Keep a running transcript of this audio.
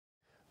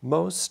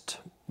Most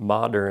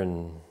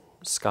modern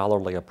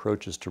scholarly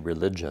approaches to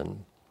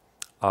religion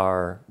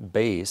are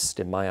based,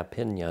 in my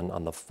opinion,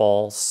 on the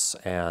false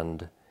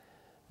and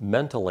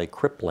mentally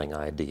crippling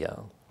idea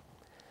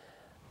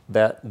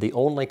that the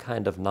only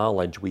kind of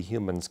knowledge we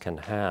humans can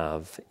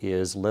have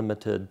is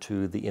limited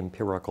to the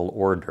empirical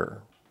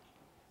order.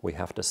 We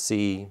have to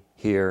see,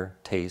 hear,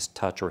 taste,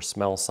 touch, or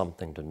smell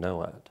something to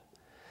know it.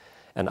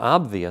 And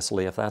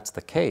obviously, if that's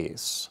the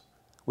case,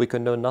 we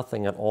can know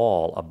nothing at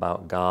all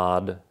about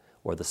God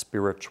or the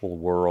spiritual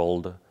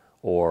world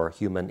or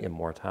human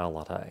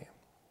immortality.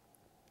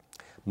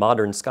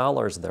 Modern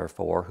scholars,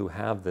 therefore, who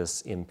have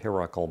this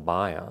empirical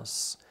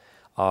bias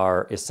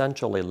are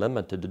essentially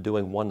limited to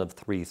doing one of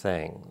three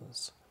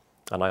things.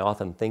 And I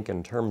often think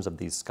in terms of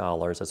these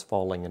scholars as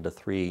falling into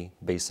three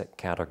basic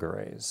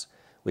categories.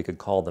 We could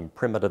call them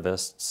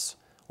primitivists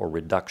or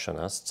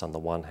reductionists on the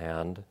one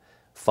hand,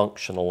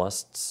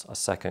 functionalists, a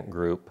second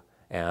group,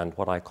 and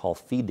what I call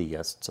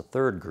fideists, a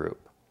third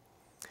group.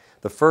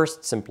 The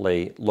first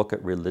simply look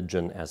at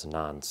religion as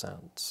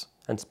nonsense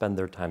and spend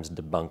their times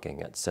debunking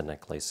it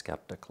cynically,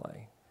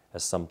 skeptically,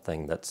 as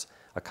something that's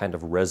a kind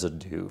of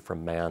residue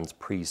from man's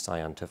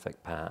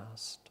pre-scientific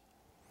past.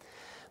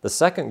 The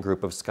second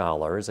group of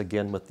scholars,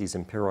 again with these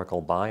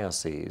empirical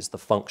biases, the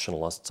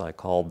functionalists I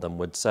called them,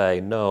 would say,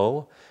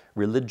 no,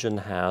 religion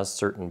has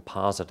certain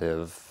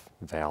positive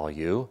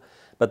value,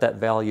 but that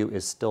value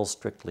is still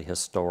strictly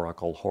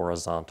historical,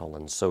 horizontal,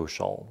 and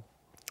social.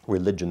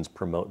 Religions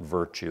promote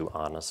virtue,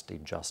 honesty,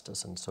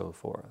 justice, and so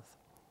forth.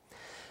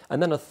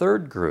 And then a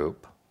third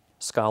group,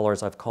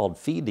 scholars I've called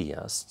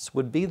fideists,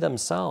 would be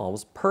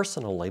themselves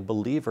personally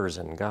believers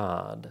in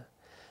God,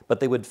 but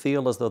they would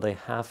feel as though they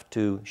have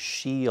to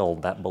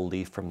shield that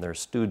belief from their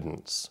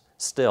students,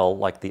 still,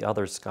 like the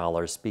other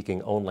scholars,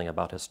 speaking only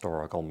about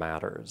historical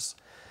matters,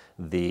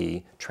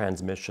 the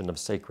transmission of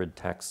sacred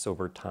texts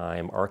over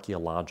time,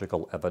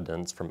 archaeological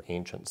evidence from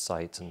ancient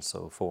sites, and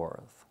so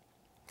forth.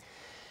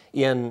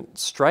 In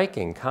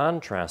striking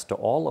contrast to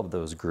all of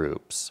those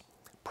groups,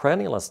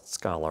 perennialist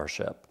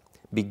scholarship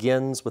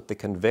begins with the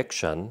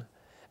conviction,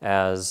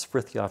 as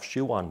Frithjof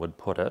Schuon would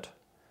put it,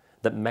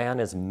 that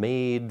man is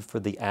made for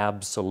the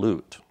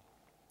absolute.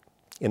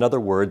 In other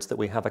words, that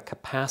we have a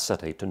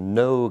capacity to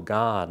know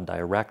God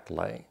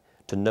directly,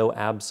 to know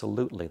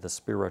absolutely the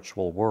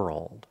spiritual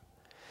world.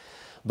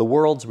 The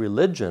world's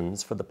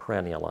religions, for the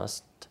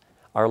perennialist,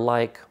 are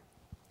like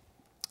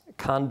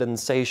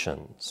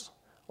condensations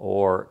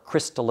or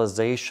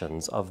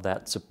crystallizations of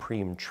that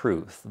supreme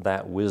truth,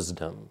 that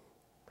wisdom.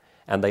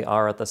 And they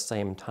are at the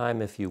same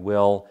time, if you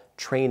will,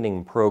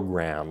 training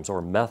programs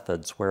or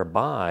methods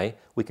whereby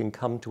we can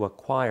come to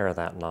acquire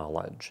that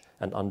knowledge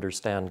and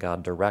understand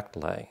God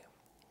directly.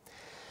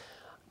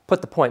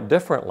 Put the point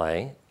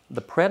differently,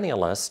 the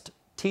perennialist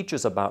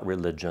teaches about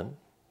religion,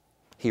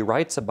 he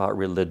writes about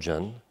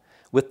religion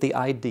with the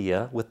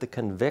idea, with the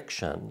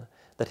conviction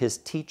that his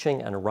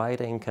teaching and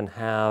writing can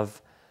have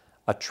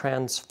a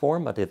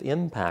transformative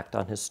impact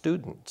on his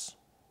students,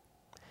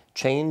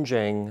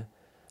 changing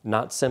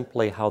not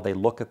simply how they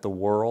look at the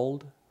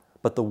world,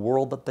 but the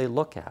world that they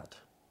look at,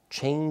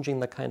 changing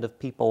the kind of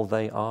people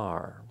they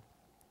are.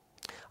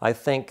 I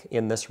think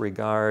in this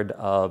regard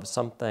of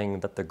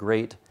something that the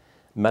great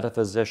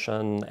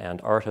metaphysician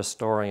and art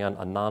historian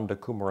Ananda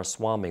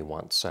Coomaraswamy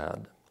once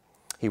said.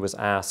 He was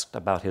asked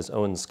about his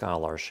own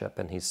scholarship,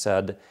 and he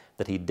said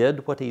that he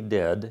did what he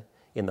did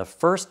in the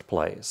first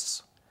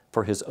place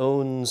for his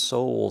own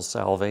soul's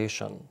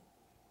salvation,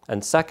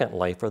 and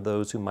secondly, for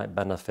those who might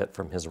benefit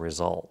from his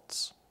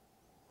results.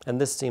 And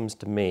this seems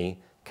to me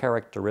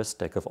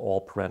characteristic of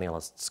all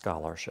perennialist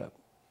scholarship.